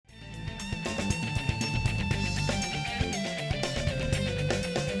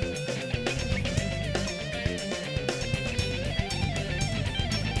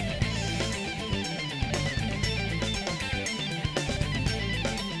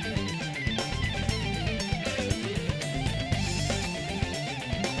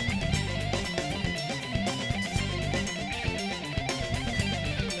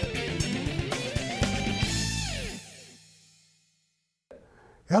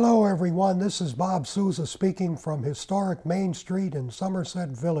Hello everyone, this is Bob Souza speaking from historic Main Street in Somerset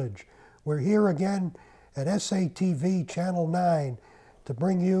Village. We're here again at SATV Channel 9 to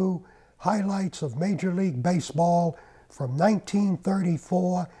bring you highlights of Major League Baseball from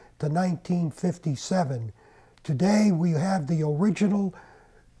 1934 to 1957. Today we have the original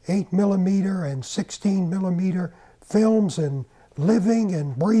 8mm and 16mm films in living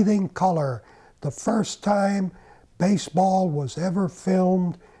and breathing color. The first time baseball was ever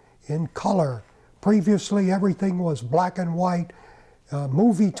filmed in color. Previously, everything was black and white,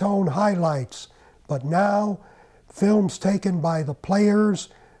 movie tone highlights. But now, films taken by the players,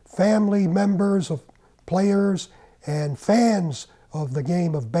 family members of players, and fans of the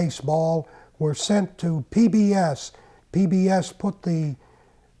game of baseball were sent to PBS. PBS put the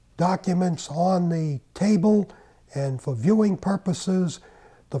documents on the table, and for viewing purposes,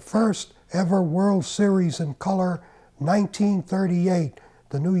 the first ever World Series in color, 1938,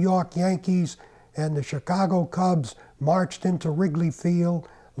 the New York Yankees and the Chicago Cubs marched into Wrigley Field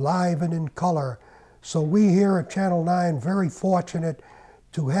live and in color. So we here at Channel 9 very fortunate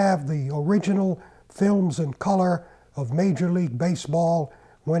to have the original films in color of Major League Baseball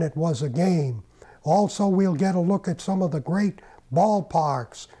when it was a game. Also, we'll get a look at some of the great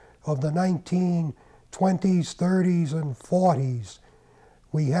ballparks of the 1920s, 30s, and 40s.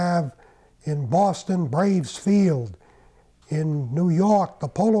 We have in Boston, Braves Field. In New York, the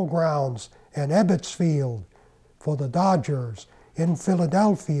Polo Grounds and Ebbets Field for the Dodgers. In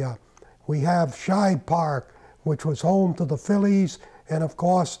Philadelphia, we have Shibe Park, which was home to the Phillies, and of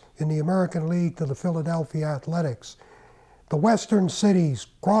course, in the American League, to the Philadelphia Athletics. The western cities,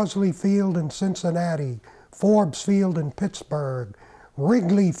 Crosley Field in Cincinnati, Forbes Field in Pittsburgh,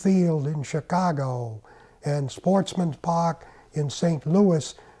 Wrigley Field in Chicago, and Sportsman's Park in St.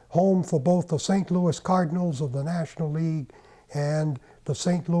 Louis, home for both the St. Louis Cardinals of the National League and the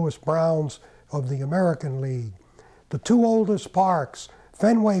St. Louis Browns of the American League. The two oldest parks,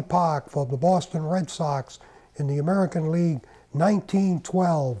 Fenway Park for the Boston Red Sox in the American League,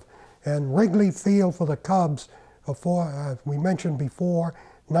 1912, and Wrigley Field for the Cubs, we mentioned before,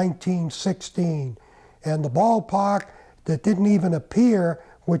 1916. And the ballpark that didn't even appear,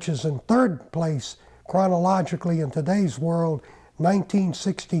 which is in third place chronologically in today's world,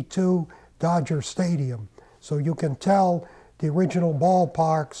 1962 Dodger Stadium. So you can tell the original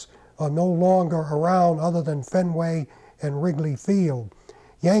ballparks are no longer around other than Fenway and Wrigley Field.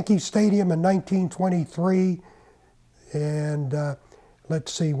 Yankee Stadium in 1923, and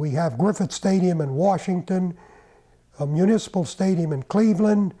let's see, we have Griffith Stadium in Washington, a Municipal Stadium in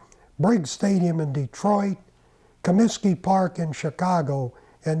Cleveland, Briggs Stadium in Detroit, Comiskey Park in Chicago,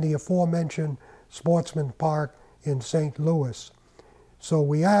 and the aforementioned Sportsman Park in St. Louis. So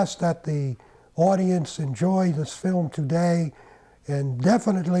we ask that the audience enjoy this film today, and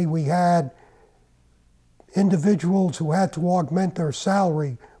definitely we had individuals who had to augment their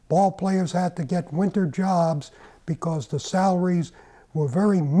salary. Ball players had to get winter jobs because the salaries were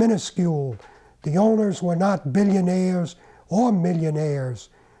very minuscule. The owners were not billionaires or millionaires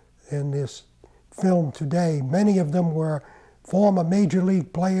in this film today. Many of them were former major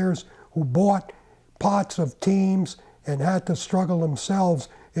league players who bought parts of teams and had to struggle themselves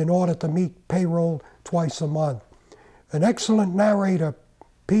in order to meet payroll twice a month. An excellent narrator,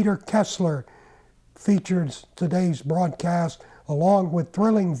 Peter Kessler, features today's broadcast, along with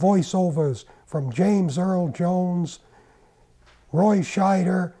thrilling voiceovers from James Earl Jones, Roy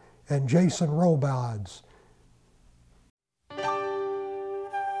Scheider, and Jason Robards.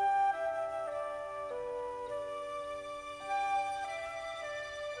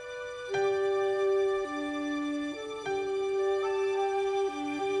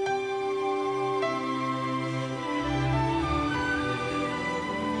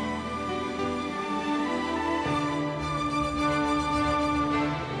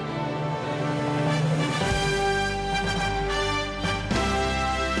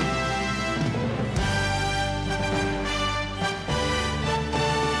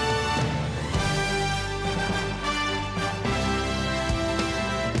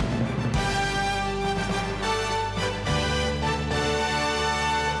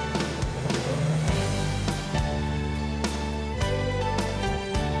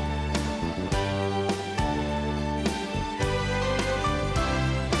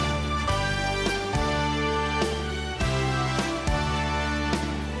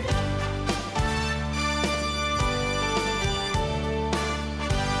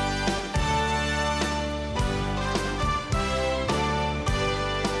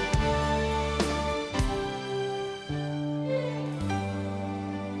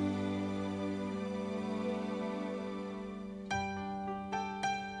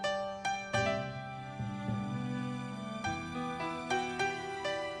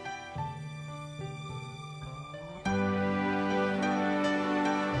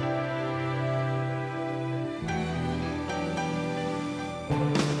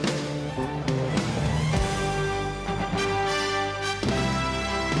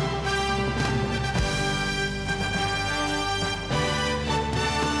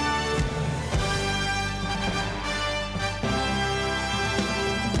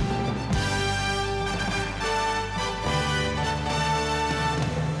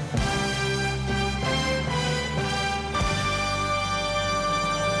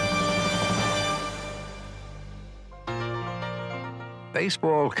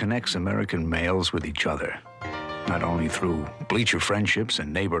 Baseball connects American males with each other, not only through bleacher friendships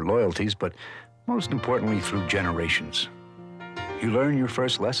and neighbor loyalties, but most importantly through generations. You learn your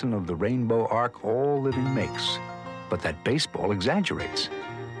first lesson of the rainbow arc all living makes, but that baseball exaggerates.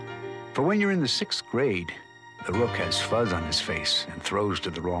 For when you're in the 6th grade, the rook has fuzz on his face and throws to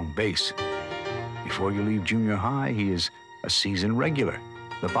the wrong base. Before you leave junior high, he is a seasoned regular,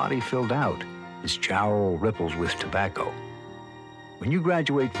 the body filled out, his jowl ripples with tobacco. When you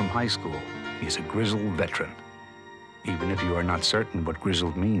graduate from high school, he is a grizzled veteran, even if you are not certain what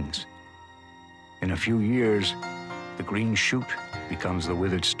grizzled means. In a few years, the green shoot becomes the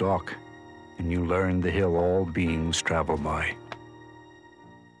withered stalk, and you learn the hill all beings travel by.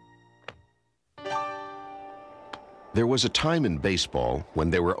 There was a time in baseball when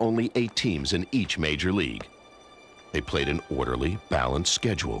there were only 8 teams in each major league. They played an orderly, balanced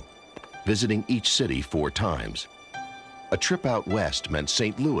schedule, visiting each city 4 times. A trip out west meant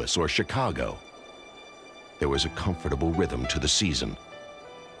St. Louis or Chicago. There was a comfortable rhythm to the season.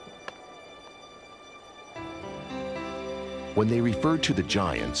 When they referred to the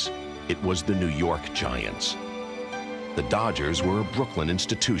Giants, it was the New York Giants. The Dodgers were a Brooklyn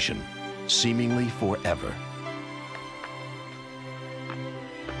institution, seemingly forever.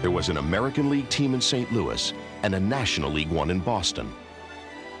 There was an American League team in St. Louis and a National League one in Boston.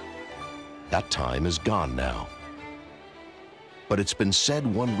 That time is gone now. But it's been said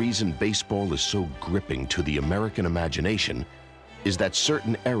one reason baseball is so gripping to the American imagination is that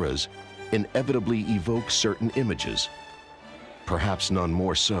certain eras inevitably evoke certain images. Perhaps none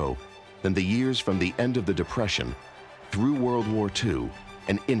more so than the years from the end of the Depression through World War II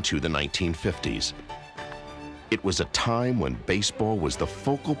and into the 1950s. It was a time when baseball was the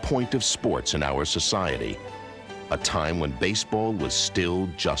focal point of sports in our society. A time when baseball was still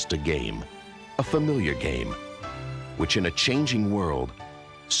just a game, a familiar game, which in a changing world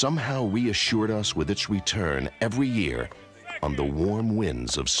somehow reassured us with its return every year on the warm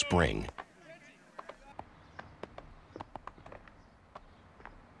winds of spring.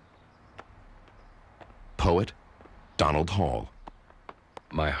 Poet Donald Hall.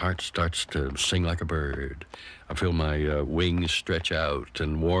 My heart starts to sing like a bird. I feel my wings stretch out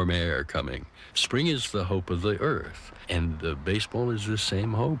and warm air coming. Spring is the hope of the earth, and baseball is the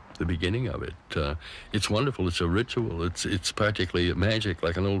same hope, the beginning of it. It's wonderful. It's a ritual. It's practically magic,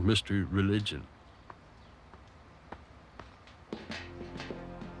 like an old mystery religion.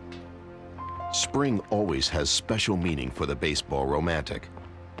 Spring always has special meaning for the baseball romantic.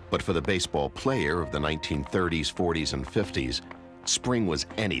 But for the baseball player of the 1930s, 40s, and 50s, spring was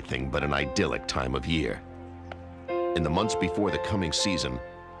anything but an idyllic time of year. In the months before the coming season,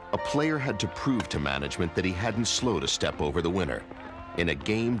 a player had to prove to management that he hadn't slowed a step over the winter in a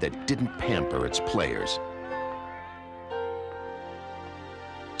game that didn't pamper its players.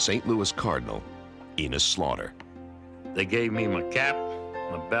 St. Louis Cardinal, Enos Slaughter. They gave me my cap,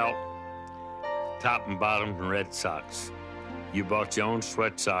 my belt, top and bottom, and red socks. You bought your own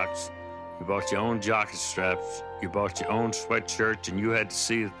sweat socks, you bought your own jockey straps, you bought your own sweatshirts, and you had to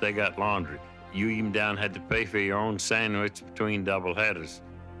see that they got laundry. You even down had to pay for your own sandwich between double headers.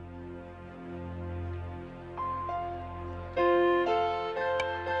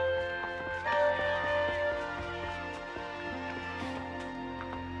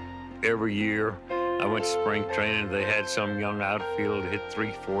 Every year I went to spring training, they had some young outfield hit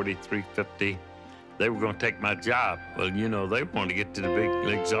 340, 350. They were going to take my job. Well, you know, they want to get to the big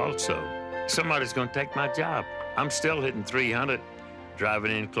leagues also. Somebody's going to take my job. I'm still hitting 300,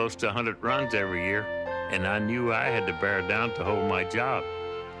 driving in close to 100 runs every year, and I knew I had to bear down to hold my job.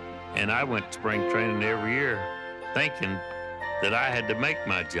 And I went to spring training every year thinking that I had to make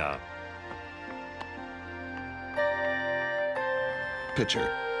my job. Pitcher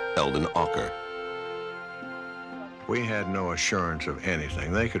Eldon Ocker. We had no assurance of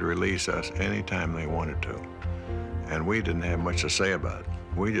anything. They could release us anytime they wanted to. And we didn't have much to say about it.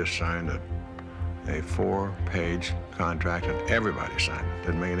 We just signed a 4-page contract, and everybody signed it.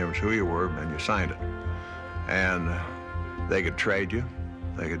 Didn't make any difference who you were, and you signed it. And they could trade you.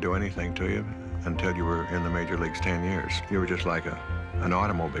 They could do anything to you until you were in the major leagues 10 years. You were just like an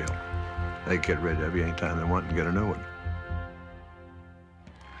automobile. They could get rid of you anytime they want and get a new one.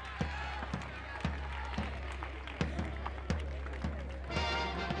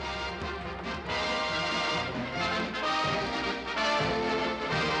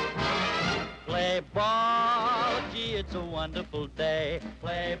 Play ball, gee, it's a wonderful day.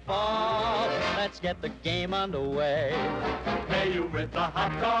 Play ball, Let's get the game underway. Hey, you with the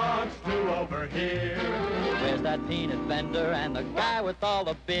hot dogs, two over here. Where's that peanut vendor and the guy with all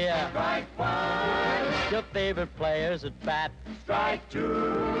the beer? Strike one, Your favorite players at bat. strike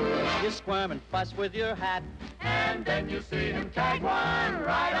two, You squirm and fuss with your hat. and then you see him tag one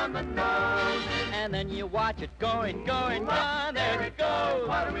right on the nose. And then you watch it going, going, gone. There it goes.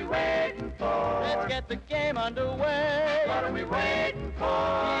 What are we waiting for? Let's get the game underway. What are we waiting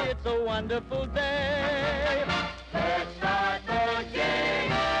for? It's a wonderful day. Let's start the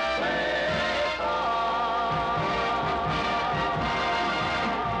game. Play ball.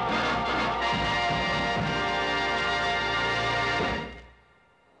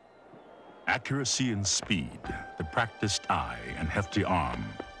 Accuracy and speed, the practiced eye and hefty arm.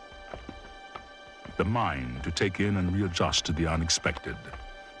 The mind to take in and readjust to the unexpected.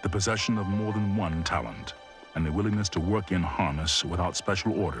 The possession of more than one talent, and the willingness to work in harness without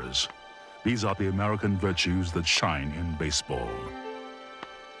special orders. These are the American virtues that shine in baseball.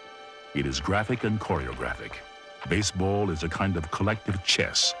 It is graphic and choreographic. Baseball is a kind of collective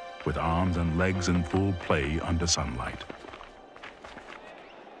chess with arms and legs in full play under sunlight.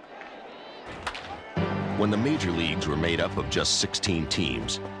 When the major leagues were made up of just 16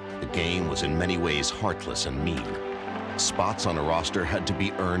 teams, the game was in many ways heartless and mean. Spots on a roster had to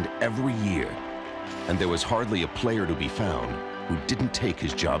be earned every year, and there was hardly a player to be found who didn't take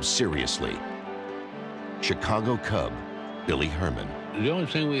his job seriously. Chicago Cub, Billy Herman. The only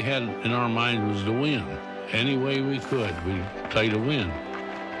thing we had in our mind was to win. Any way we could, we'd play to win.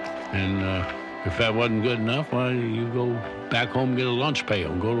 And if that wasn't good enough, well, you go back home, get a lunch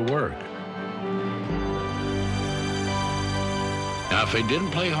pail, and go to work. Now, if they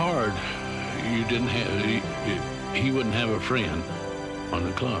didn't play hard, you didn't have, he wouldn't have a friend on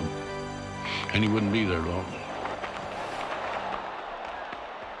the club, and he wouldn't be there long.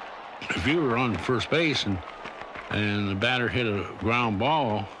 If you were on first base and the batter hit a ground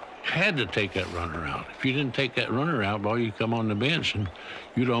ball, you had to take that runner out. If you didn't take that runner out, well, you come on the bench and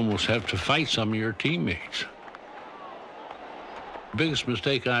you'd almost have to fight some of your teammates. The biggest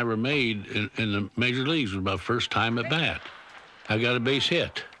mistake I ever made in the major leagues was my first time at bat. I got a base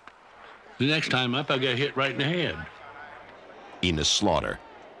hit. The next time up, I got hit right in the head. Enos Slaughter.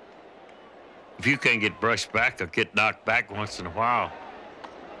 If you can't get brushed back or get knocked back once in a while,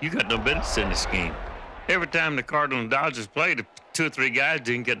 you got no business in this game. Every time the Cardinals and Dodgers played, 2 or 3 guys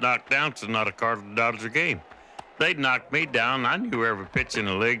didn't get knocked down, so it's not a Cardinals Dodger game. They'd knock me down. I knew every pitch in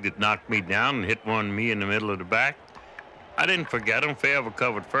the league that knocked me down and hit one me in the middle of the back. I didn't forget them. If they ever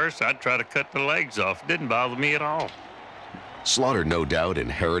covered first, I'd try to cut the legs off. It didn't bother me at all. Slaughter no doubt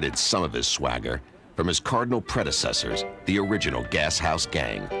inherited some of his swagger from his Cardinal predecessors, the original Gas House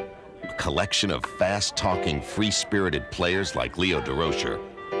Gang, a collection of fast-talking, free-spirited players like Leo DeRocher,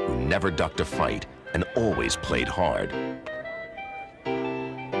 who never ducked a fight and always played hard.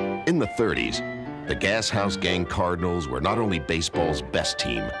 In the 30s, the Gas House Gang Cardinals were not only baseball's best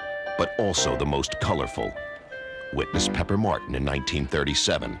team, but also the most colorful. Witness Pepper Martin in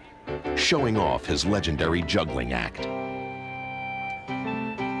 1937, showing off his legendary juggling act.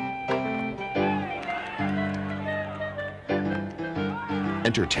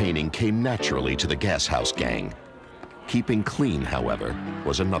 Entertaining came naturally to the Gas House Gang. Keeping clean, however,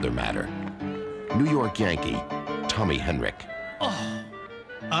 was another matter. New York Yankee Tommy Henrik. Oh,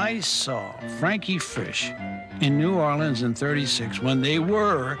 I saw Frankie Fish in New Orleans in '36 when they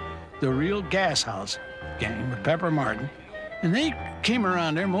were the real Gas House Gang with Pepper Martin. And they came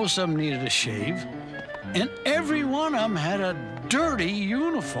around there, most of them needed a shave, and every one of them had a dirty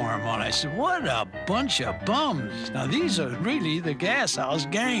uniform on. I said, what a bunch of bums. Now, these are really the Gas House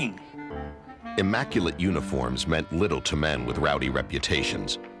Gang. Immaculate uniforms meant little to men with rowdy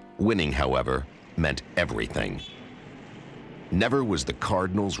reputations. Winning, however, meant everything. Never was the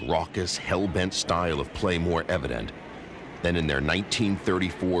Cardinals' raucous, hell-bent style of play more evident than in their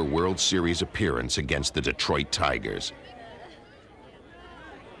 1934 World Series appearance against the Detroit Tigers.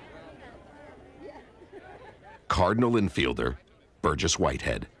 Cardinal infielder Burgess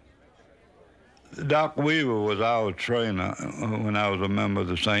Whitehead. Doc Weaver was our trainer when I was a member of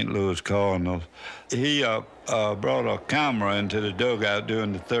the St. Louis Cardinals. He brought a camera into the dugout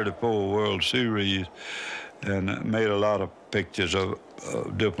during the '34 World Series and made a lot of pictures of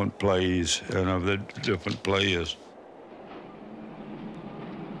different plays and of the different players.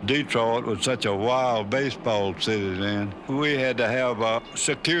 Detroit was such a wild baseball city then. We had to have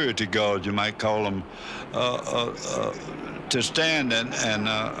security guards, you might call them, to stand at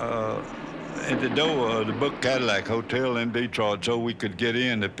the door of the Book Cadillac Hotel in Detroit so we could get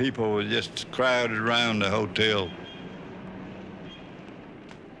in. The people were just crowded around the hotel.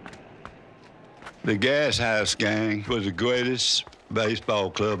 The Gas House Gang was the greatest baseball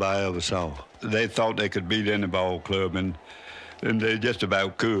club I ever saw. They thought they could beat any ball club, and they just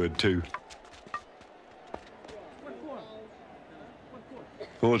about could, too.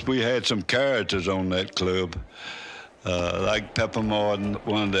 Of course, we had some characters on that club, like Pepper Martin,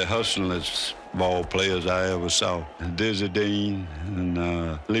 one of the hustlingest ball players I ever saw. Dizzy Dean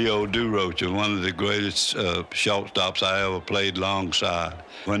and Leo Durocher, one of the greatest shortstops I ever played alongside.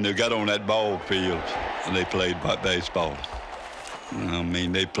 When they got on that ball field, they played baseball. I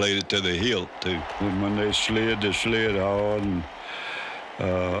mean, they played it to the hilt, too. And when they slid hard, and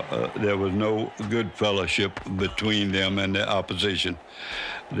there was no good fellowship between them and the opposition.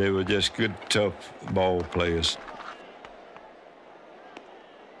 They were just good, tough ball players.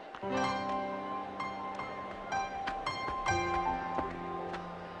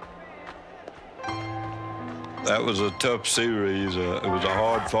 That was a tough series. It was a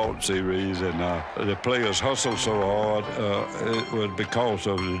hard-fought series, and the players hustled so hard. It was because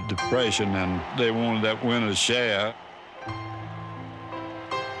of the depression, and they wanted that winner's share.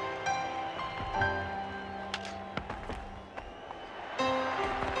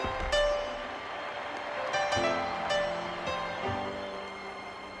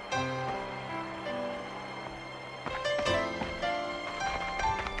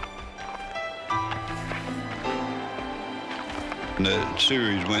 The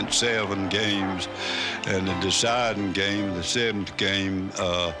series went 7 games, and the deciding game, the 7th game,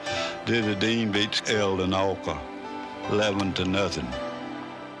 Dizzy Dean beats Eldon Alker 11-0.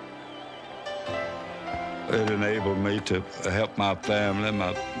 It enabled me to help my family.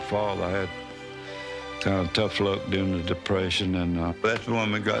 My father had kind of tough luck during the Depression, and that's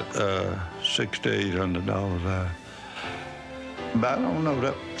when we got $600 to $800 out. But I don't know,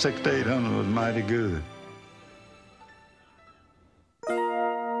 that $600 to $800 was mighty good.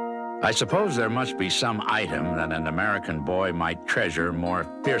 I suppose there must be some item that an American boy might treasure more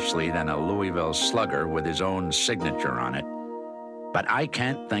fiercely than a Louisville Slugger with his own signature on it. But I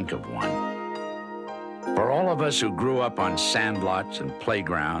can't think of one. For all of us who grew up on sandlots and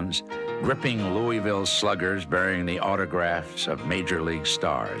playgrounds, gripping Louisville Sluggers bearing the autographs of Major League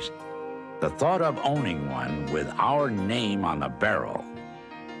stars, the thought of owning one with our name on the barrel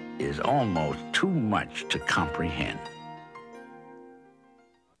is almost too much to comprehend.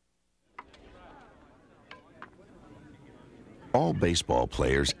 All baseball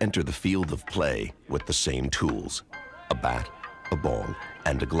players enter the field of play with the same tools: a bat, a ball,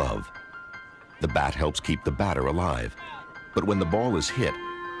 and a glove. The bat helps keep the batter alive, but when the ball is hit,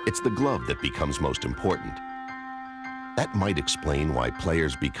 it's the glove that becomes most important. That might explain why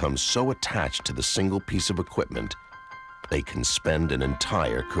players become so attached to the single piece of equipment they can spend an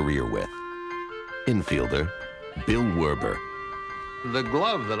entire career with. Infielder Bill Werber. The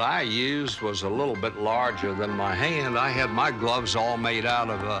glove that I used was a little bit larger than my hand. I had my gloves all made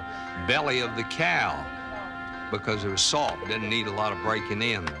out of the belly of the cow because it was soft, didn't need a lot of breaking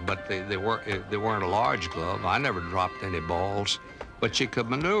in, but they weren't a large glove. I never dropped any balls, but you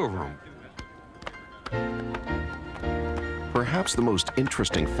could maneuver them. Perhaps the most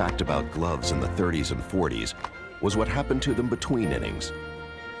interesting fact about gloves in the 30s and 40s was what happened to them between innings.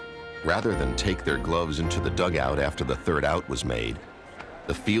 Rather than take their gloves into the dugout after the third out was made,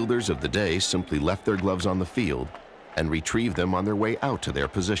 the fielders of the day simply left their gloves on the field and retrieved them on their way out to their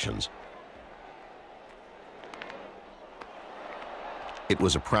positions. It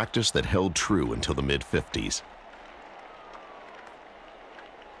was a practice that held true until the mid-50s.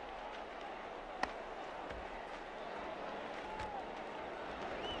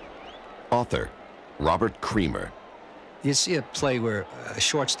 Author Robert Creamer. You see a play where a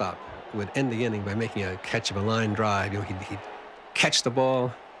shortstop would end the inning by making a catch of a line drive. You know, he'd catch the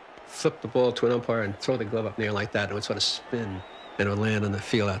ball, flip the ball to an umpire, and throw the glove up in the air like that, and it would sort of spin, and it would land on the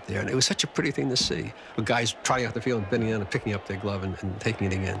field out there. And it was such a pretty thing to see. With guys trotting out the field and bending down and picking up their glove and taking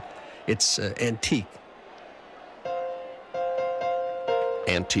it again. It's antique.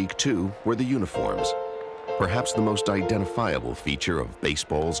 Antique, too, were the uniforms, perhaps the most identifiable feature of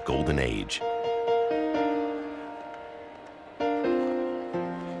baseball's golden age.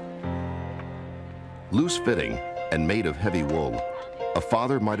 Loose-fitting and made of heavy wool, a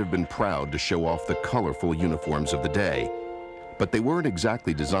father might have been proud to show off the colorful uniforms of the day, but they weren't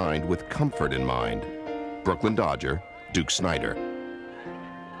exactly designed with comfort in mind. Brooklyn Dodger, Duke Snider.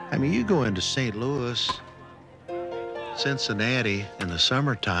 I mean, you go into St. Louis, Cincinnati in the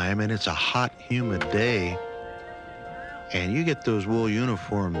summertime, and it's a hot, humid day, and you get those wool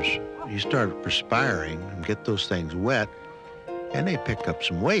uniforms, you start perspiring and get those things wet, and they pick up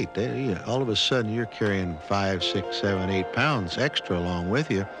some weight. All of a sudden, you're carrying 5, 6, 7, 8 pounds extra along with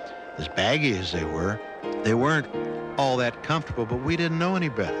you. as baggy as they weren't all that comfortable, but we didn't know any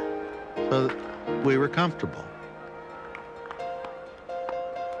better. So we were comfortable.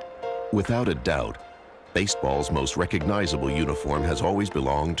 Without a doubt, baseball's most recognizable uniform has always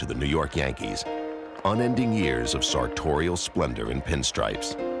belonged to the New York Yankees. Unending years of sartorial splendor in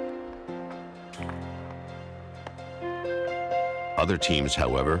pinstripes. Other teams,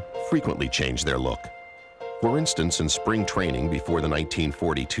 however, frequently change their look. For instance, in spring training before the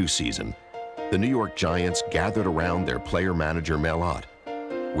 1942 season, the New York Giants gathered around their player-manager Mel Ott,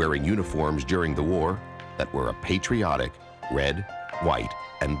 wearing uniforms during the war that were a patriotic red, white,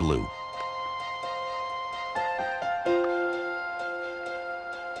 and blue.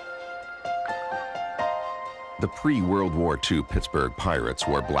 The pre-World War II Pittsburgh Pirates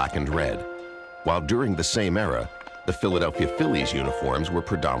wore black and red, while during the same era, the Philadelphia Phillies uniforms were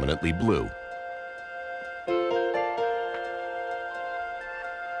predominantly blue.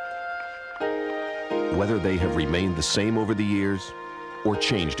 Whether they have remained the same over the years or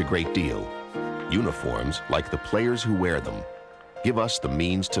changed a great deal, uniforms, like the players who wear them, give us the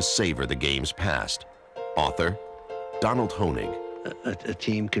means to savor the game's past. Author, Donald Honig. A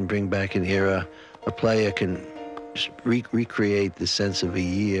team can bring back an era. A player can just recreate the sense of a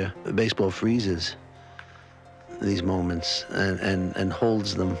year. Baseball freezes these moments and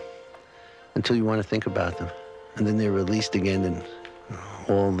holds them until you want to think about them. And then they're released again in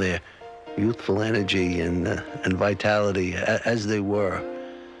all their youthful energy and vitality as they were.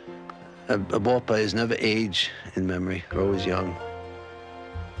 A ball players never age in memory. They're always young.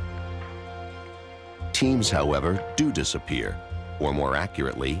 Teams, however, do disappear, or more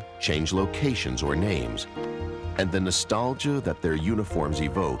accurately, change locations or names. And the nostalgia that their uniforms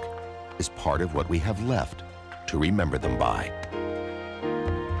evoke is part of what we have left to remember them by.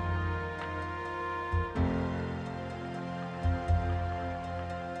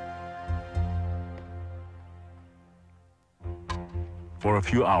 For a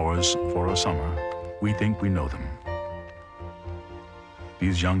few hours, for a summer, we think we know them.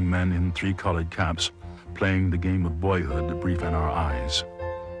 These young men in three-colored caps playing the game of boyhood brief in our eyes.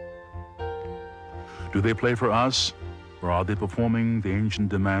 Do they play for us, or are they performing the ancient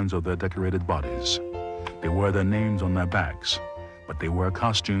demands of their decorated bodies? They wear their names on their backs, but they wear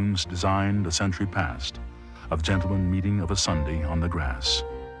costumes designed a century past, of gentlemen meeting of a Sunday on the grass.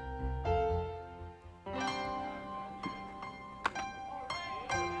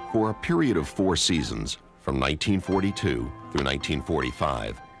 For a period of 4 seasons, from 1942 through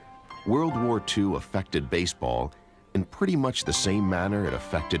 1945, World War II affected baseball in pretty much the same manner it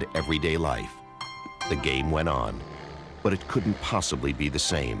affected everyday life. The game went on, but it couldn't possibly be the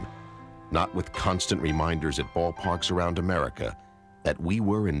same, not with constant reminders at ballparks around America that we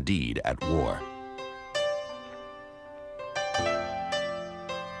were indeed at war.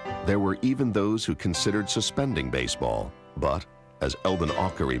 There were even those who considered suspending baseball, but, as Eldon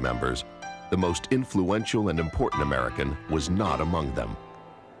Auker remembers, the most influential and important American was not among them.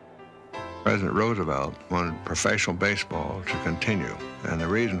 President Roosevelt wanted professional baseball to continue, and the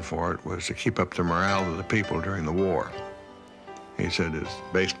reason for it was to keep up the morale of the people during the war. He said his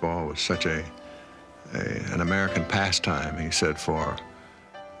baseball was such an American pastime. He said for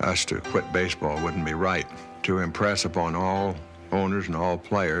us to quit baseball wouldn't be right, to impress upon all owners and all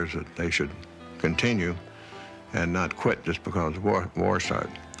players that they should continue and not quit just because war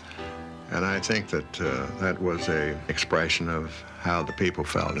started. And I think that that was an expression of how the people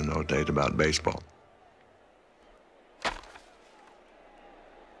felt in those days about baseball.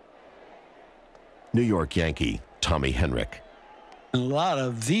 New York Yankee Tommy Henrich. A lot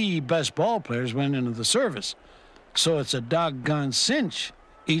of the best ball players went into the service. So it's a doggone cinch.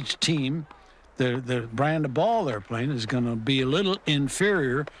 Each team, the brand of ball they're playing is going to be a little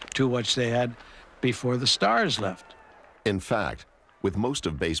inferior to what they had before the Stars left. In fact, with most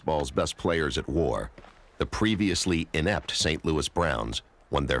of baseball's best players at war, the previously inept St. Louis Browns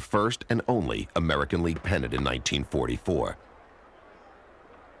won their first and only American League pennant in 1944.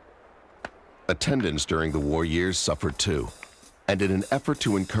 Attendance during the war years suffered too, and in an effort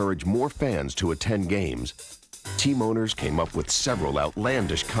to encourage more fans to attend games, team owners came up with several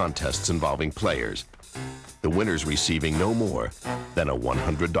outlandish contests involving players, the winners receiving no more than a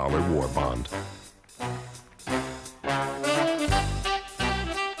 $100 war bond.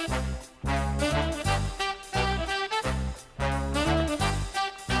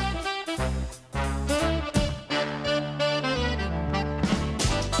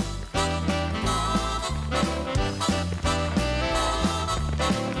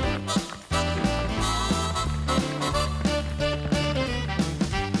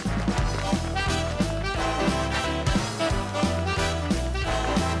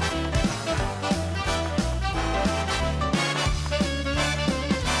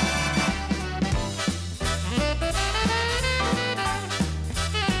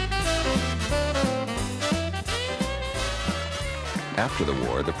 After the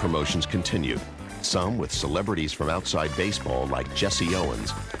war, the promotions continued, some with celebrities from outside baseball like Jesse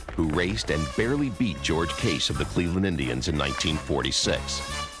Owens, who raced and barely beat George Case of the Cleveland Indians in 1946.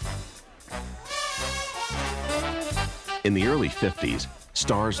 In the early 50s,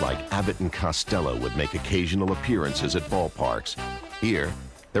 stars like Abbott and Costello would make occasional appearances at ballparks. Here,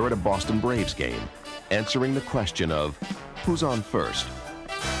 they're at a Boston Braves game, answering the question of, who's on first?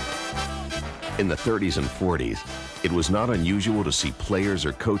 In the 30s and 40s, it was not unusual to see players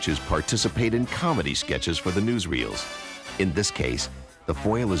or coaches participate in comedy sketches for the newsreels. In this case, the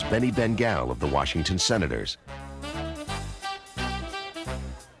foil is Benny Bengal of the Washington Senators.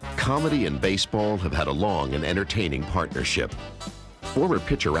 Comedy and baseball have had a long and entertaining partnership. Former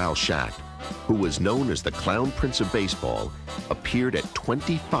pitcher Al Schacht, who was known as the Clown Prince of Baseball, appeared at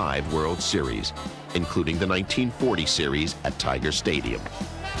 25 World Series, including the 1940 series at Tiger Stadium.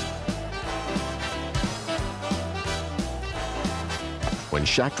 When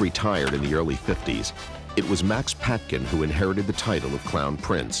Schacht retired in the early 50s, it was Max Patkin who inherited the title of Clown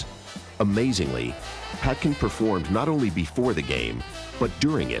Prince. Amazingly, Patkin performed not only before the game, but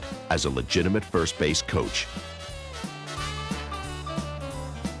during it as a legitimate first base coach.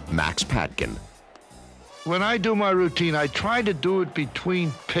 Max Patkin. When I do my routine, I try to do it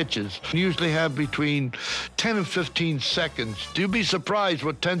between pitches. I usually have between 10 and 15 seconds. You'd be surprised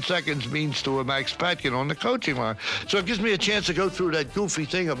what 10 seconds means to a Max Patkin on the coaching line. So it gives me a chance to go through that goofy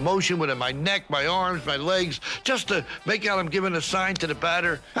thing of motion with my neck, my arms, my legs, just to make out I'm giving a sign to the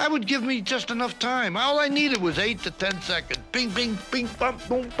batter. That would give me just enough time. All I needed was 8 to 10 seconds. Bing, bing, bing, bump,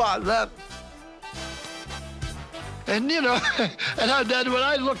 boom, ba, that. And, you know, and then when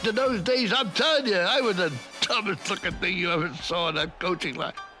I looked at those days, I'm telling you, I was the dumbest looking thing you ever saw in that coaching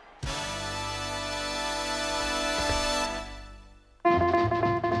line.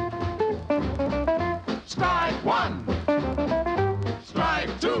 Strike one.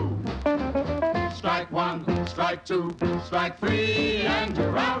 Strike two. Strike one, strike two, strike three, and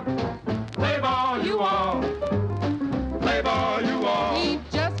you're out. Play ball, you all. Play ball, you all.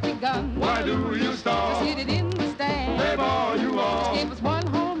 We've just begun. Why do you stall? Just hit it in the stand. Play ball, you all. Give us one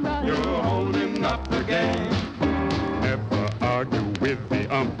home run. You're holding up the game. Never argue with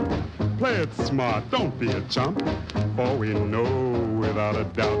the ump. Play it smart, don't be a chump. For we know without a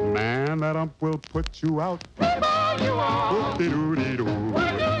doubt, man, that ump will put you out. Play ball, you all. Whoop-de-doo-dee-doo.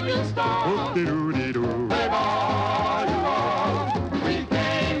 Why do you stall? Whoop-de-doo-dee-doo. Play ball, you all. We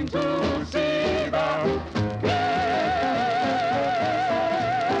came to see the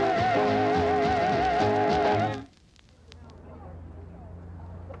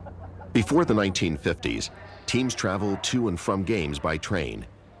Before the 1950s, teams traveled to and from games by train,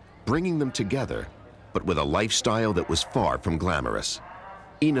 bringing them together, but with a lifestyle that was far from glamorous.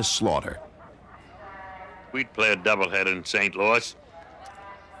 Enos Slaughter. We'd play a doubleheader in St. Louis.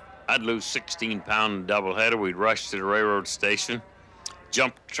 I'd lose 16-pound doubleheader. We'd rush to the railroad station,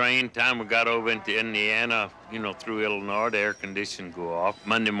 jump the train. Time we got over into Indiana, you know, through Illinois, the air conditioning go off.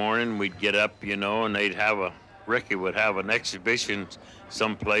 Monday morning, we'd get up, you know, and they'd have Ricky would have an exhibition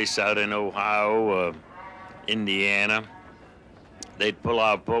someplace out in Ohio, Indiana. They'd pull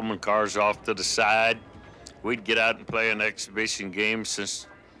our Pullman cars off to the side. We'd get out and play an exhibition game.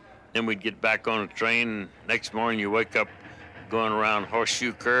 Then we'd get back on the train. Next morning, you wake up going around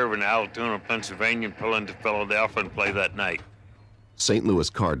Horseshoe Curve in Altoona, Pennsylvania, and pull into Philadelphia and play that night. St. Louis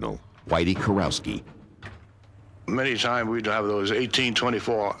Cardinal, Whitey Kurowski. Many times we'd have those 18,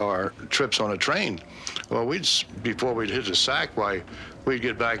 24-hour trips on a train. Well, before we'd hit the sack, we'd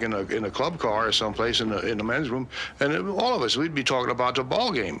get back in a club car or someplace in the men's room, and all of us, we'd be talking about the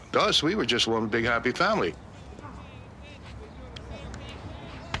ball game. To us, we were just one big happy family.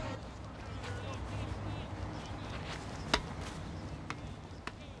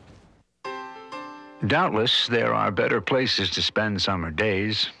 Doubtless, there are better places to spend summer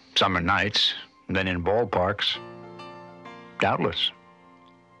days, summer nights, than in ballparks. Doubtless.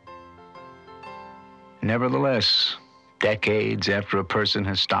 Nevertheless, decades after a person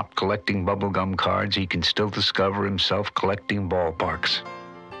has stopped collecting bubblegum cards, he can still discover himself collecting ballparks.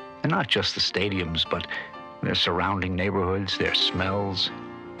 And not just the stadiums, but their surrounding neighborhoods, their smells,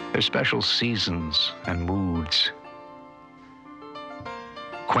 their special seasons and moods.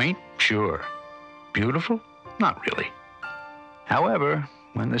 Quaint? Sure. Beautiful? Not really. However,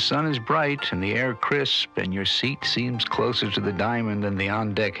 when the sun is bright and the air crisp and your seat seems closer to the diamond than the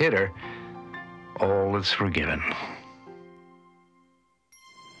on-deck hitter, all is forgiven.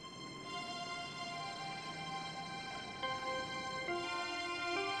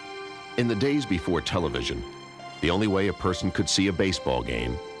 In the days before television, the only way a person could see a baseball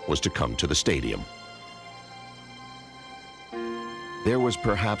game was to come to the stadium. there was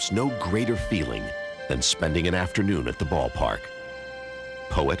perhaps no greater feeling than spending an afternoon at the ballpark.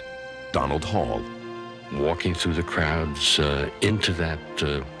 Poet Donald Hall. Walking through the crowds into that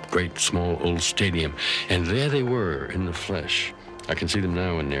great small old stadium, and there they were in the flesh. I can see them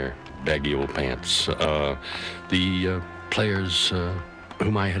now in their baggy old pants. The players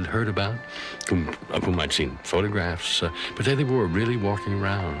whom I had heard about, of whom I'd seen photographs, but there they were really walking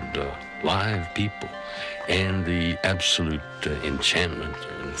around, live people, and the absolute enchantment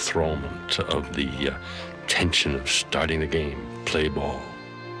and enthrallment of the tension of starting the game, play ball.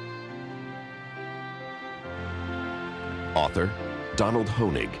 Author Donald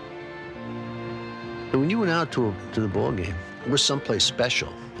Honig. When you went out to the ball game, it was someplace special,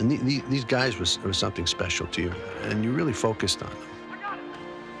 and these guys were something special to you, and you really focused on them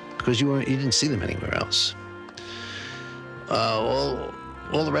because you didn't see them anywhere else. All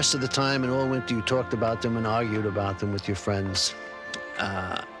the rest of the time and all winter, you talked about them and argued about them with your friends,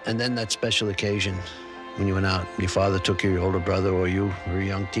 and then that special occasion when you went out, your father took your older brother, or you were a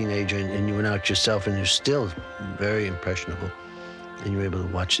young teenager, and you went out yourself, and you're still very impressionable, and you were able to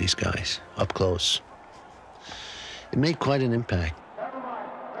watch these guys up close. It made quite an impact.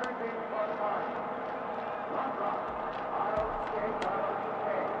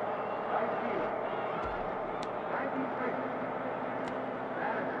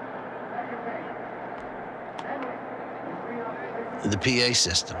 The PA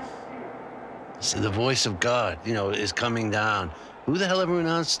system. So the voice of God, is coming down. Who the hell ever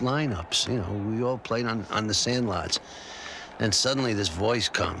announced lineups? We all played on the sandlots. And suddenly this voice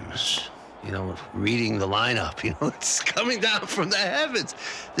comes, reading the lineup. It's coming down from the heavens.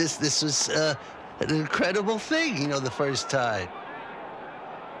 This was an incredible thing, the first time.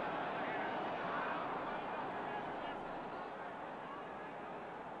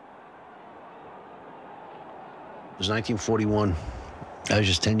 It was 1941. I was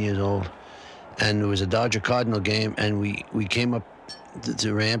just 10 years old. And there was a Dodger-Cardinal game, and we came up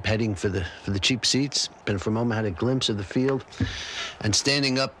the ramp heading for the cheap seats. And for a moment, I had a glimpse of the field. And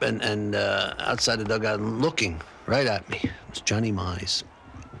standing up and outside the dugout and looking right at me was Johnny Mize.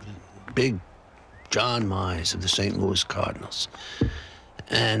 Big John Mize of the St. Louis Cardinals.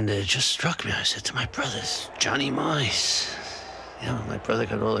 And it just struck me. I said to my brothers, Johnny Mize. My brother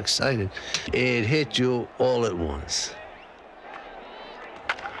got all excited. It hit you all at once.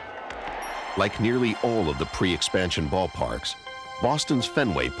 Like nearly all of the pre-expansion ballparks, Boston's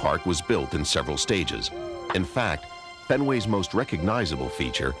Fenway Park was built in several stages. In fact, Fenway's most recognizable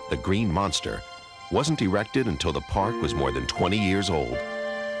feature, the Green Monster, wasn't erected until the park was more than 20 years old.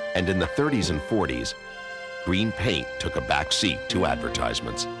 And in the 30s and 40s, green paint took a back seat to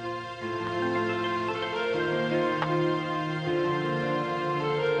advertisements.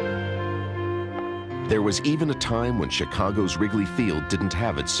 There was even a time when Chicago's Wrigley Field didn't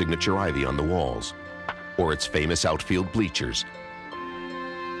have its signature ivy on the walls, or its famous outfield bleachers.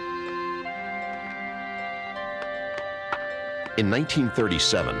 In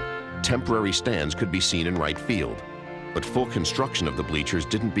 1937, temporary stands could be seen in right field, but full construction of the bleachers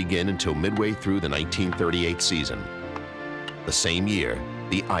didn't begin until midway through the 1938 season. The same year,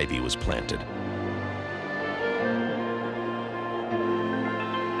 the ivy was planted.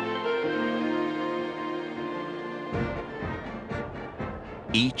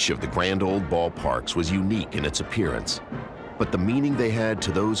 Each of the grand old ballparks was unique in its appearance, but the meaning they had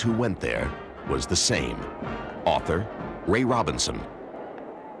to those who went there was the same. Author Ray Robinson.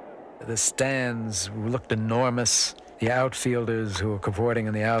 The stands looked enormous. The outfielders who were cavorting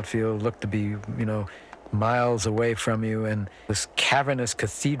in the outfield looked to be, miles away from you, and this cavernous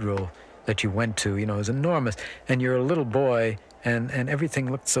cathedral that you went to, was enormous. And you're a little boy, and everything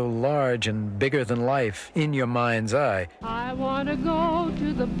looked so large and bigger than life in your mind's eye. I want to go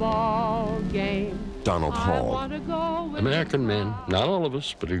to the ball game. Donald Hall. American men, not all of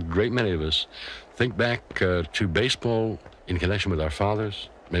us, but a great many of us, think back to baseball in connection with our fathers,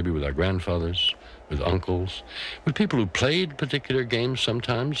 maybe with our grandfathers, with uncles, with people who played particular games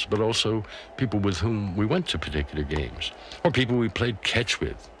sometimes, but also people with whom we went to particular games, or people we played catch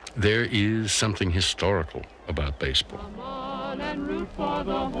with. There is something historical about baseball. Come on and root for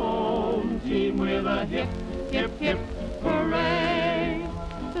the home team with a hip, hip, hip, hooray.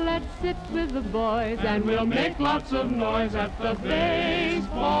 Let's sit with the boys and we'll make lots of noise at the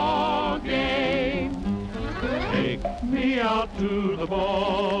baseball game. Take me out to the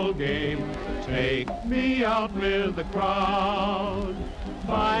ball game. Take me out with the crowd.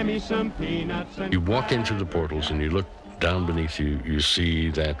 Buy me some peanuts and You walk into the portals and you look down beneath you, you see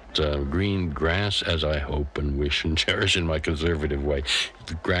that green grass, as I hope and wish and cherish in my conservative way,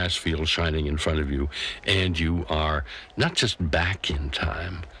 the grass field shining in front of you, and you are not just back in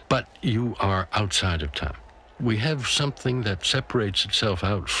time, but you are outside of time. We have something that separates itself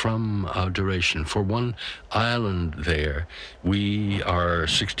out from our duration. For one island there, we are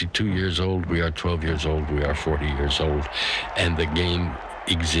 62 years old, we are 12 years old, we are 40 years old, and the game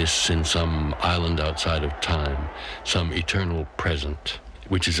exists in some island outside of time, some eternal present,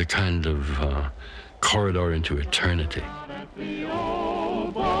 which is a kind of corridor into eternity.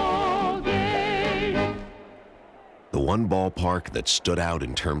 The one ballpark that stood out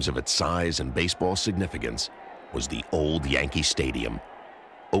in terms of its size and baseball significance was the old Yankee Stadium.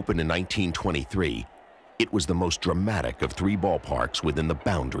 Opened in 1923, it was the most dramatic of 3 ballparks within the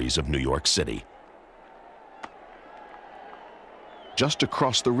boundaries of New York City. Just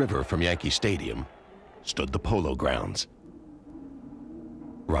across the river from Yankee Stadium stood the Polo Grounds.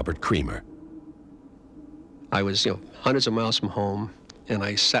 Robert Creamer. I was, hundreds of miles from home, and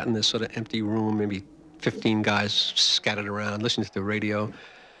I sat in this sort of empty room, maybe 15 guys scattered around, listening to the radio.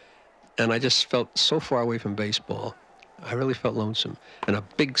 And I just felt so far away from baseball. I really felt lonesome. And a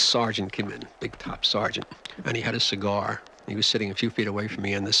big sergeant came in, big top sergeant, and he had a cigar. He was sitting a few feet away from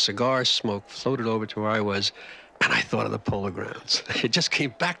me, and the cigar smoke floated over to where I was, and I thought of the Polo Grounds. It just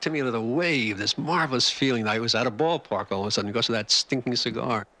came back to me in a wave, this marvelous feeling that I was at a ballpark all of a sudden because of that stinking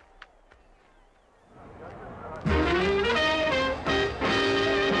cigar.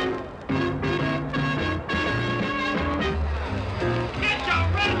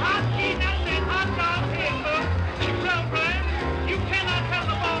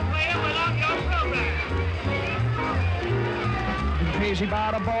 Crazy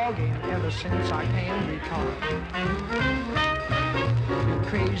about a ball game ever since I can recall. Been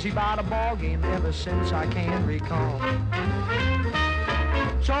crazy about a ball game ever since I can recall.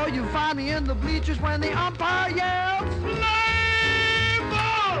 So you find me in the bleachers when the umpire yells, "Play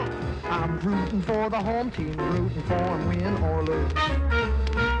ball!" I'm rooting for the home team, rooting for them win or lose.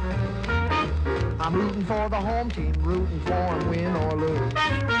 I'm rooting for the home team, rooting for them win or lose.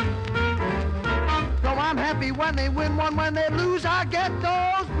 So I'm happy when they win one, when they lose, I get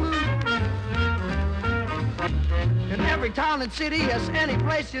those blues. In every town and city, yes, any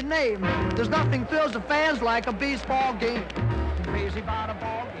place you name, there's nothing thrills the fans like a baseball game. Crazy about a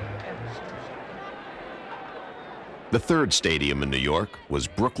ball game. The third stadium in New York was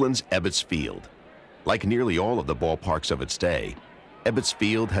Brooklyn's Ebbets Field. Like nearly all of the ballparks of its day, Ebbets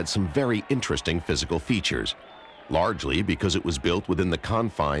Field had some very interesting physical features, largely because it was built within the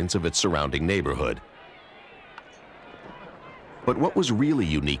confines of its surrounding neighborhood. But what was really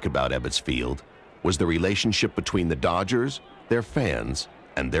unique about Ebbets Field was the relationship between the Dodgers, their fans,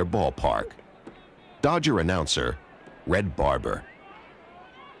 and their ballpark. Dodger announcer Red Barber.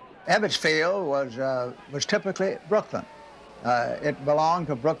 Ebbets Field was typically Brooklyn. It belonged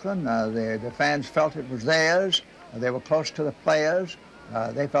to Brooklyn. The fans felt it was theirs. They were close to the players.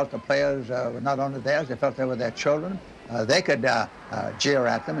 They felt the players were not only theirs, they felt they were their children. They could jeer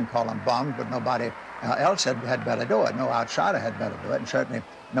at them and call them bums, but nobody else had better do it. No outsider had better do it, and certainly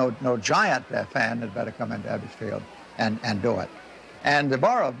no Giant fan had better come into Ebbets Field and do it. And the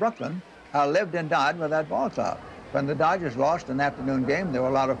borough of Brooklyn lived and died with that ball club. When the Dodgers lost an afternoon game, there were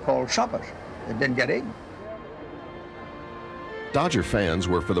a lot of cold suppers. It didn't get eaten. Dodger fans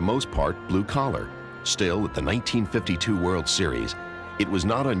were for the most part blue-collar. Still, at the 1952 World Series, it was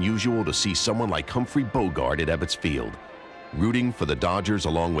not unusual to see someone like Humphrey Bogart at Ebbets Field, rooting for the Dodgers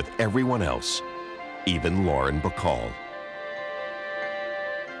along with everyone else, even Lauren Bacall.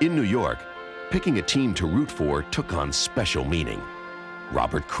 In New York, picking a team to root for took on special meaning.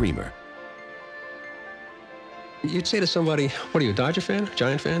 Robert Creamer. You'd say to somebody, what are you, a Dodger fan,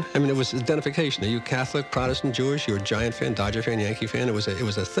 Giant fan? I mean, it was identification. Are you Catholic, Protestant, Jewish? You're a Giant fan, Dodger fan, Yankee fan? It was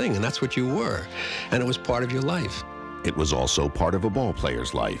a thing, and that's what you were. And it was part of your life. It was also part of a ball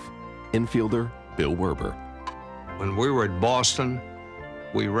player's life. Infielder Bill Werber. When we were at Boston,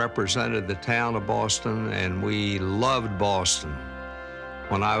 we represented the town of Boston, and we loved Boston.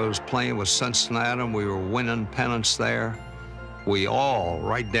 When I was playing with Cincinnati, we were winning pennants there. We all,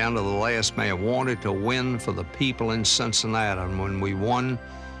 right down to the last man, wanted to win for the people in Cincinnati. And when we won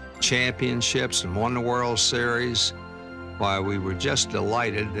championships and won the World Series, why, we were just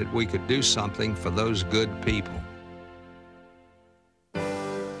delighted that we could do something for those good people.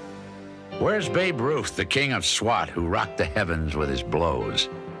 Where's Babe Ruth, the king of SWAT, who rocked the heavens with his blows?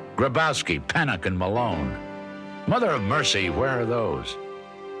 Grabowski, Pennock, and Malone. Mother of mercy, where are those?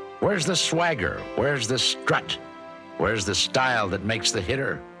 Where's the swagger? Where's the strut? Where's the style that makes the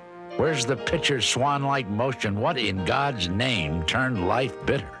hitter? Where's the pitcher's swan-like motion? What in God's name turned life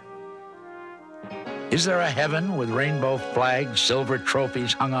bitter? Is there a heaven with rainbow flags, silver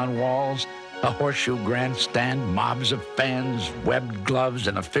trophies hung on walls, a horseshoe grandstand, mobs of fans, webbed gloves,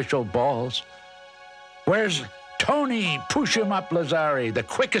 and official balls? Where's Tony Push-Em-Up Lazzari, the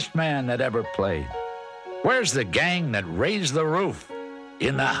quickest man that ever played? Where's the gang that raised the roof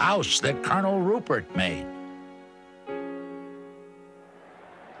in the house that Colonel Rupert made?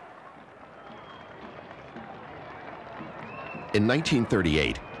 In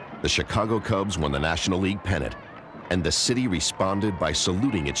 1938, the Chicago Cubs won the National League pennant, and the city responded by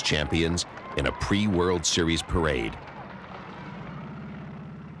saluting its champions in a pre-World Series parade.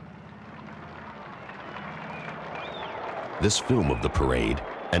 This film of the parade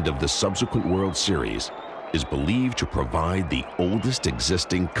and of the subsequent World Series is believed to provide the oldest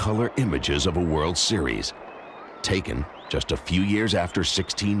existing color images of a World Series, taken just a few years after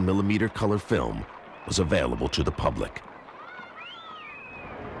 16mm color film was available to the public.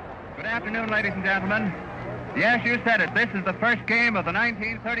 Good afternoon, ladies and gentlemen. Yes, you said it. This is the first game of the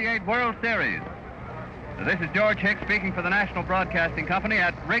 1938 World Series. This is George Hicks speaking for the National Broadcasting Company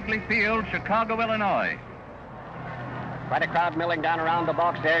at Wrigley Field, Chicago, Illinois. Quite a crowd milling down around the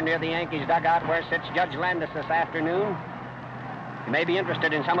box there near the Yankees dugout where sits Judge Landis this afternoon. You may be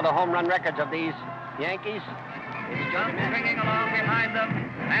interested in some of the home run records of these Yankees. Jump swinging along behind them,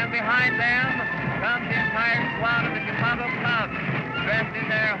 and behind them comes the entire squad of the Chicago Cubs, dressed in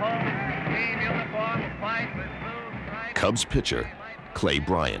their home team uniform of white with blue stripes. Cubs pitcher Clay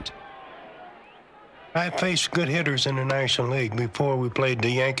Bryant. I faced good hitters in the National League before we played the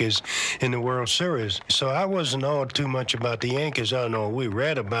Yankees in the World Series. So I wasn't all too much about the Yankees. I don't know, we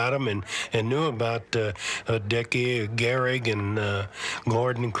read about them and knew about Dickey, Gehrig, and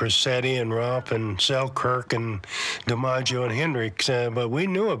Gordon, Crissetti, and Rupp, and Selkirk, and DiMaggio, and Hendricks. But we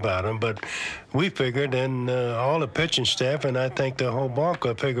knew about them. But we figured, and all the pitching staff, and I think the whole ball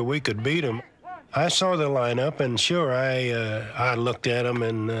club figured we could beat them. I saw the lineup, and sure, I looked at them,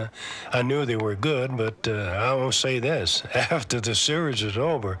 and I knew they were good, but I won't say this. After the series is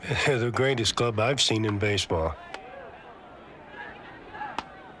over, they're the greatest club I've seen in baseball.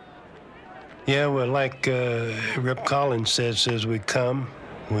 Yeah, well, like Rip Collins says we come,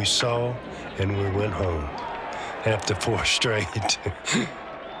 we saw, and we went home after 4 straight.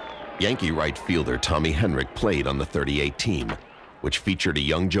 Yankee right fielder Tommy Henrich played on the 38 team, which featured a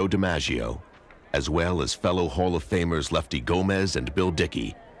young Joe DiMaggio, as well as fellow Hall of Famers Lefty Gomez and Bill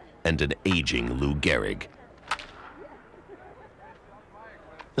Dickey, and an aging Lou Gehrig.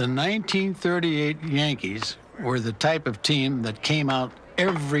 The 1938 Yankees were the type of team that came out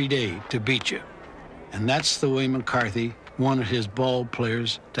every day to beat you. And that's the way McCarthy wanted his ball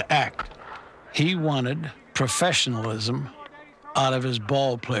players to act. He wanted professionalism out of his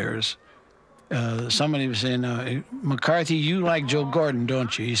ball players. Somebody was saying, McCarthy, you like Joe Gordon,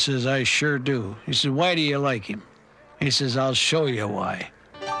 don't you? He says, I sure do. He said, why do you like him? He says, I'll show you why.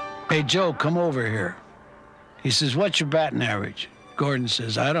 Hey, Joe, come over here. He says, what's your batting average? Gordon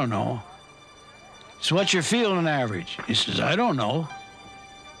says, I don't know. He says, what's your fielding average? He says, I don't know.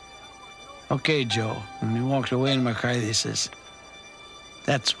 Okay, Joe. And he walked away, and McCarthy says,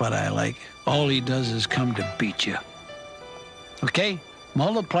 that's what I like. All he does is come to beat you. Okay?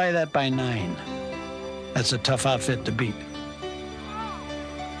 Multiply that by 9. That's a tough outfit to beat.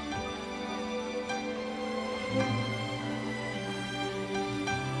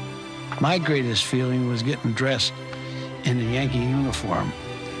 My greatest feeling was getting dressed in a Yankee uniform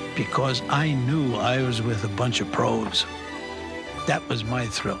because I knew I was with a bunch of pros. That was my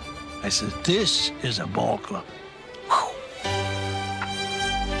thrill. I said, this is a ball club.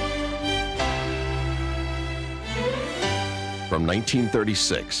 From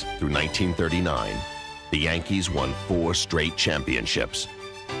 1936 through 1939, the Yankees won 4 straight championships.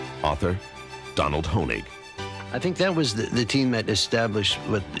 Author, Donald Honig. I think that was the team that established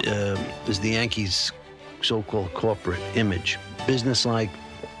what is the Yankees' so-called corporate image. Businesslike,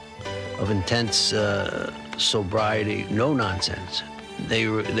 of intense sobriety, no nonsense. They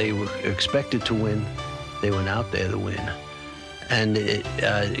were expected to win. They went out there to win. And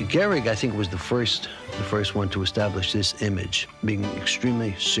Gehrig, I think, was the first one to establish this image, being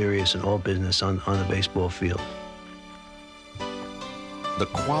extremely serious in all business on the baseball field. The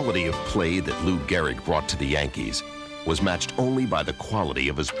quality of play that Lou Gehrig brought to the Yankees was matched only by the quality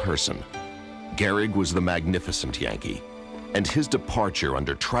of his person. Gehrig was the magnificent Yankee, and his departure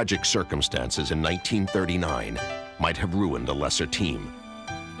under tragic circumstances in 1939 might have ruined a lesser team.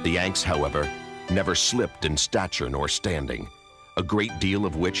 The Yanks, however, never slipped in stature nor standing, a great deal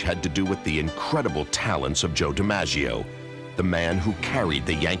of which had to do with the incredible talents of Joe DiMaggio, the man who carried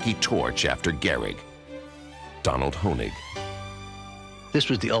the Yankee torch after Gehrig, Donald Honig. This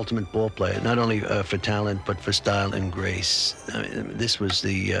was the ultimate ball player, not only for talent, but for style and grace. I mean, this was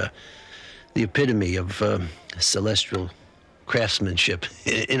the epitome of celestial craftsmanship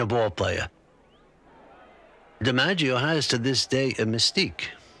in a ball player. DiMaggio has, to this day, a mystique.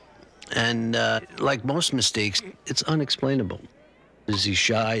 And like most mistakes, it's unexplainable. Is he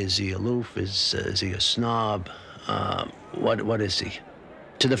shy? Is he aloof? Is he a snob? What is he?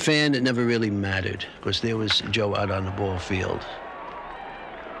 To the fan, it never really mattered, because there was Joe out on the ball field.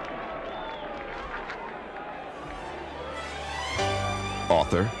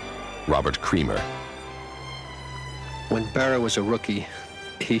 Author, Robert Creamer. When Berra was a rookie,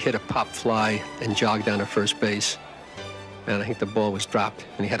 he hit a pop fly and jogged down to first base. And I think the ball was dropped,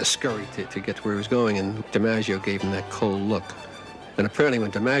 and he had to scurry to get to where he was going, and DiMaggio gave him that cold look. And apparently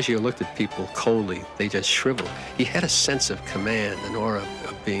when DiMaggio looked at people coldly, they just shriveled. He had a sense of command, an aura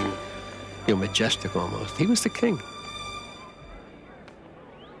of being, majestic almost. He was the king.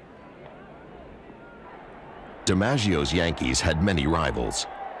 DiMaggio's Yankees had many rivals,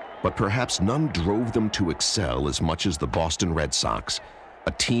 but perhaps none drove them to excel as much as the Boston Red Sox,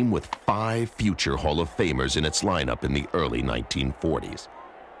 a team with 5 future Hall of Famers in its lineup in the early 1940s.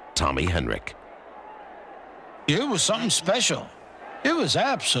 Tommy Henrich. It was something special. It was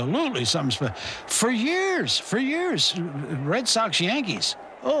absolutely something special. For years, Red Sox Yankees.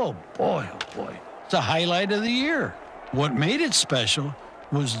 Oh boy, it's the highlight of the year. What made it special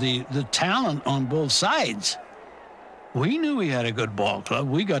was the talent on both sides. We knew we had a good ball club.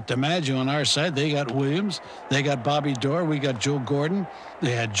 We got DiMaggio on our side. They got Williams. They got Bobby Doerr. We got Joe Gordon.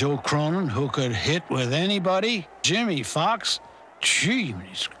 They had Joe Cronin, who could hit with anybody. Jimmy Fox. Gee,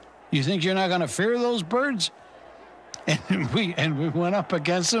 you think you're not going to fear those birds? And we went up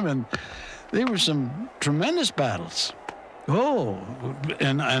against them, and they were some tremendous battles. Oh,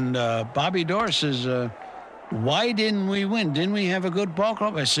 and Bobby Doerr says, why didn't we win? Didn't we have a good ball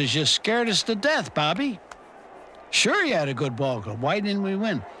club? I says, you scared us to death, Bobby. Sure, you had a good ball club. Why didn't we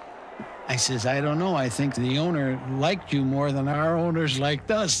win? I says, I don't know. I think the owner liked you more than our owners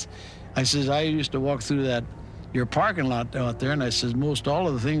liked us. I says, I used to walk through your parking lot out there, and I says, most all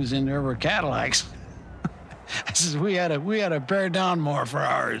of the things in there were Cadillacs. I says, we had to bear down more for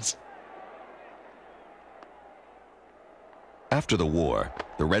ours. After the war,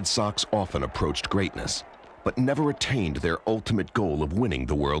 the Red Sox often approached greatness, but never attained their ultimate goal of winning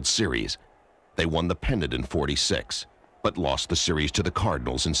the World Series. They won the pennant in '46, but lost the series to the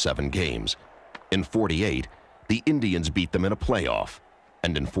Cardinals in 7 games. In '48, the Indians beat them in a playoff,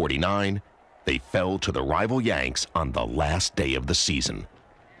 and in '49, they fell to the rival Yanks on the last day of the season.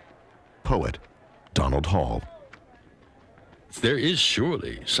 Poet Donald Hall. There is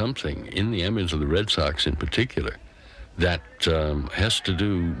surely something in the image of the Red Sox in particular that has to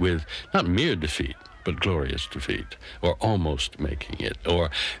do with not mere defeat, but glorious defeat, or almost making it, or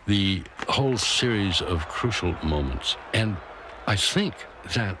the whole series of crucial moments. And I think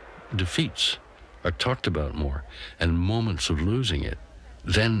that defeats are talked about more, and moments of losing it,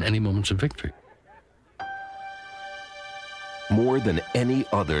 than any moments of victory. More than any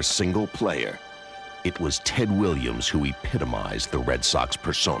other single player, it was Ted Williams who epitomized the Red Sox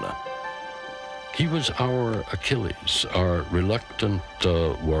persona. He was our Achilles, our reluctant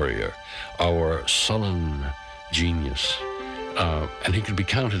warrior, our sullen genius. And he could be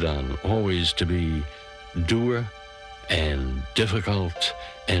counted on always to be doer and difficult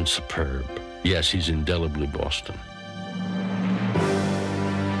and superb. Yes, he's indelibly Boston.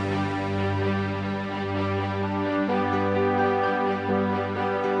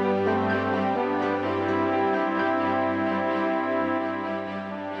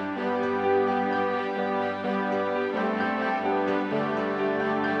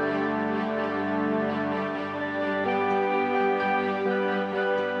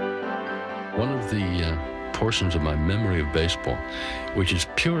 One of the portions of my memory of baseball, which is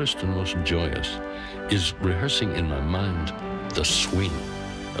purest and most joyous, is rehearsing in my mind the swing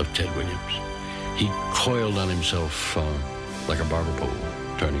of Ted Williams. He coiled on himself like a barber pole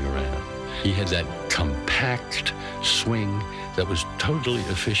turning around. He had that compact swing that was totally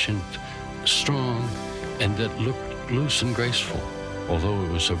efficient, strong, and that looked loose and graceful, although it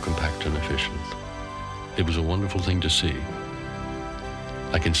was so compact and efficient. It was a wonderful thing to see.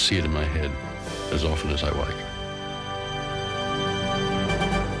 I can see it in my head as often as I like.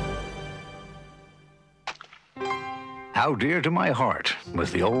 How dear to my heart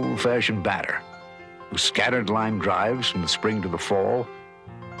was the old-fashioned batter, who scattered line drives from the spring to the fall.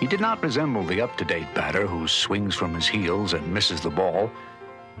 He did not resemble the up-to-date batter who swings from his heels and misses the ball.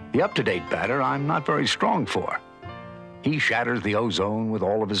 The up-to-date batter I'm not very strong for. He shatters the ozone with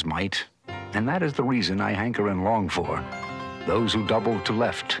all of his might, and that is the reason I hanker and long for those who doubled to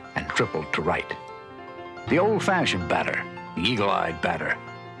left and tripled to right. The old-fashioned batter, the eagle-eyed batter,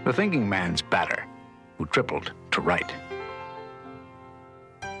 the thinking man's batter, who tripled to right.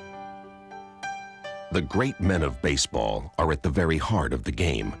 The great men of baseball are at the very heart of the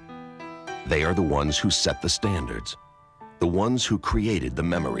game. They are the ones who set the standards, the ones who created the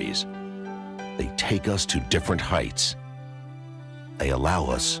memories. They take us to different heights. They allow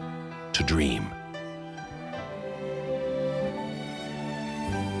us to dream.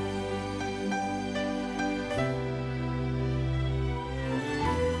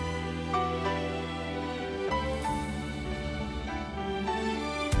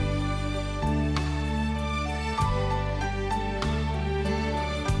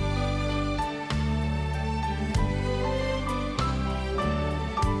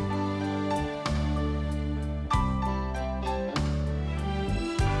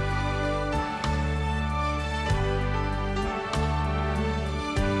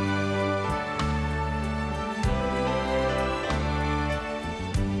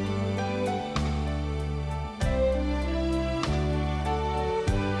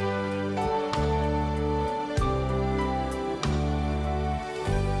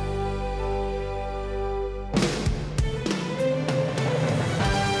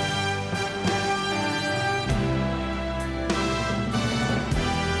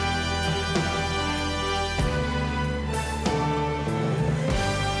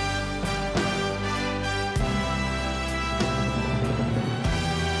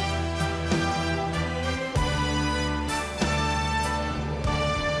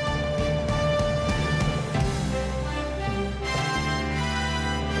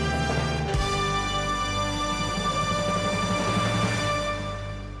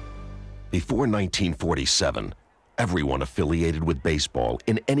 Before 1947, everyone affiliated with baseball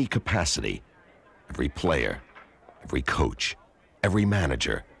in any capacity, every player, every coach, every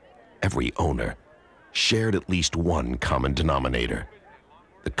manager, every owner, shared at least one common denominator: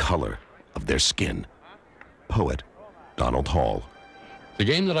 the color of their skin. Poet Donald Hall. The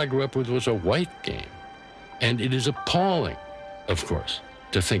game that I grew up with was a white game, and it is appalling, of course,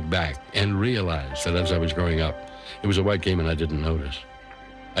 to think back and realize that as I was growing up, it was a white game and I didn't notice.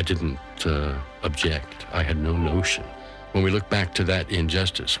 I didn't object. I had no notion. When we look back to that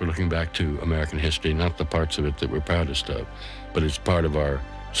injustice, we're looking back to American history, not the parts of it that we're proudest of, but it's part of our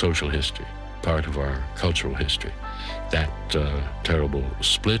social history, part of our cultural history. That terrible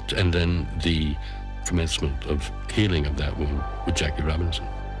split, and then the commencement of healing of that wound with Jackie Robinson.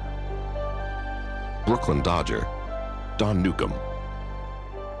 Brooklyn Dodger, Don Newcomb.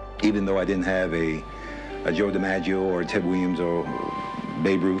 Even though I didn't have a Joe DiMaggio or Ted Williams or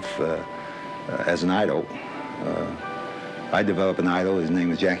Babe Ruth as an idol, I developed an idol. His name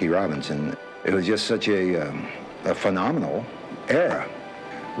was Jackie Robinson. It was just such a phenomenal era.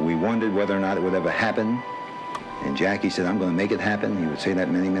 We wondered whether or not it would ever happen. And Jackie said, "I'm going to make it happen." He would say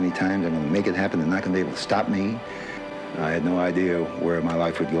that many, many times. "I'm going to make it happen. They're not going to be able to stop me." I had no idea where my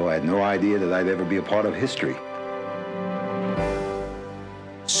life would go. I had no idea that I'd ever be a part of history.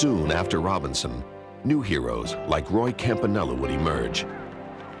 Soon after Robinson, new heroes like Roy Campanella would emerge.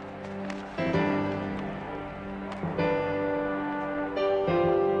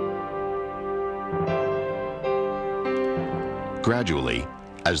 Gradually,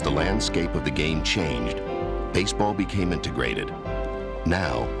 as the landscape of the game changed, baseball became integrated.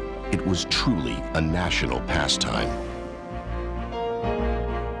 Now, it was truly a national pastime.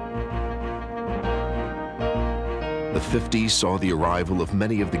 The 50s saw the arrival of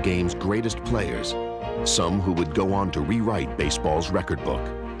many of the game's greatest players, some who would go on to rewrite baseball's record book.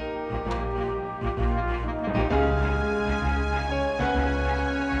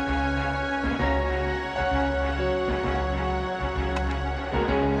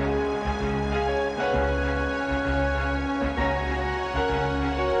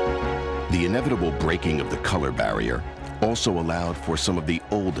 The inevitable breaking of the color barrier also allowed for some of the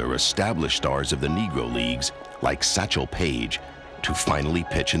older, established stars of the Negro Leagues, like Satchel Paige, to finally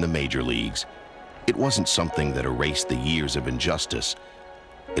pitch in the major leagues. It wasn't something that erased the years of injustice.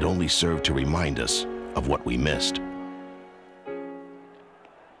 It only served to remind us of what we missed.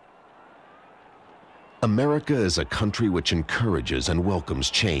 America is a country which encourages and welcomes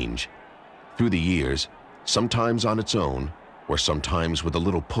change. Through the years, sometimes on its own, or sometimes with a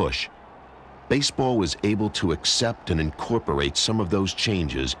little push, baseball was able to accept and incorporate some of those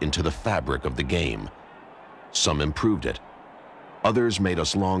changes into the fabric of the game. Some improved it. Others made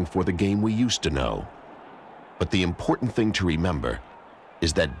us long for the game we used to know. But the important thing to remember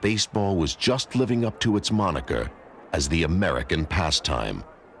is that baseball was just living up to its moniker as the American pastime.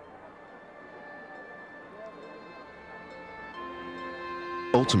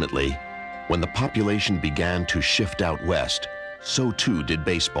 Ultimately, when the population began to shift out west, so too did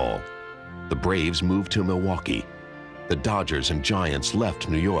baseball. The Braves moved to Milwaukee. The Dodgers and Giants left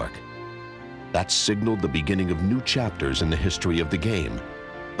New York. That signaled the beginning of new chapters in the history of the game.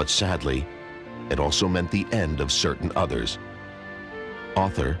 But sadly, it also meant the end of certain others.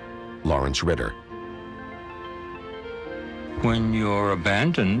 Author Lawrence Ritter. When you're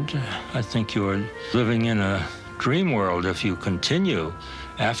abandoned, I think you're living in a dream world if you continue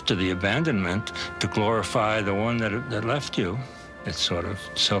after the abandonment to glorify the one that left you. It's sort of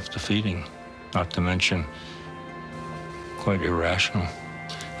self-defeating, not to mention quite irrational.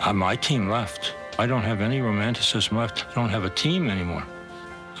 My team left. I don't have any romanticism left. I don't have a team anymore.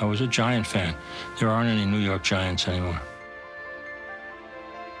 I was a Giant fan. There aren't any New York Giants anymore.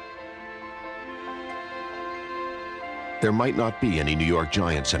 There might not be any New York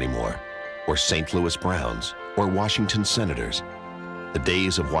Giants anymore, or St. Louis Browns, or Washington Senators. The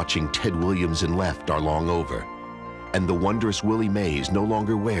days of watching Ted Williams in left are long over, and the wondrous Willie Mays no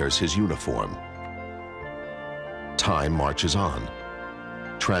longer wears his uniform. Time marches on.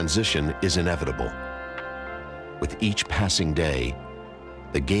 Transition is inevitable. With each passing day,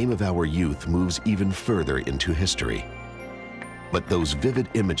 the game of our youth moves even further into history. But those vivid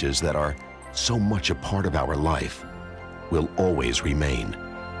images that are so much a part of our life will always remain.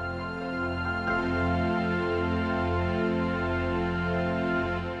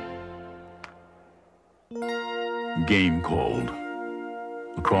 Game called.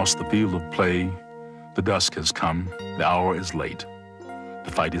 Across the field of play, the dusk has come, the hour is late.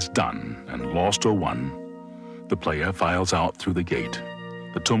 The fight is done, and lost or won, the player files out through the gate.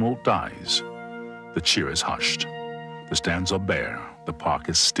 The tumult dies. The cheer is hushed. The stands are bare. The park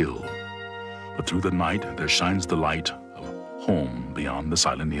is still. But through the night there shines the light of home beyond the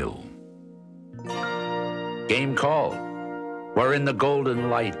silent hill. Game called. Where in the golden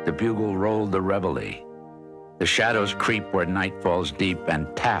light the bugle rolled the reveille. The shadows creep where night falls deep,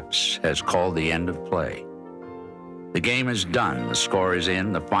 and taps has called the end of play. The game is done, the score is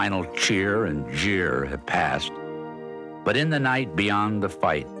in, the final cheer and jeer have passed. But in the night beyond the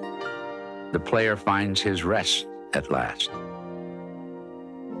fight, the player finds his rest at last.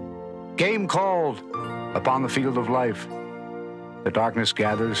 Game called upon the field of life. The darkness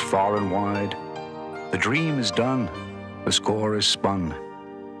gathers far and wide. The dream is done, the score is spun.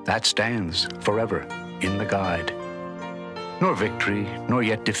 That stands forever in the guide. Nor victory, nor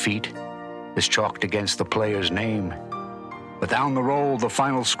yet defeat is chalked against the player's name. But down the roll, the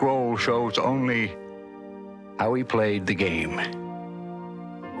final scroll shows only how he played the game.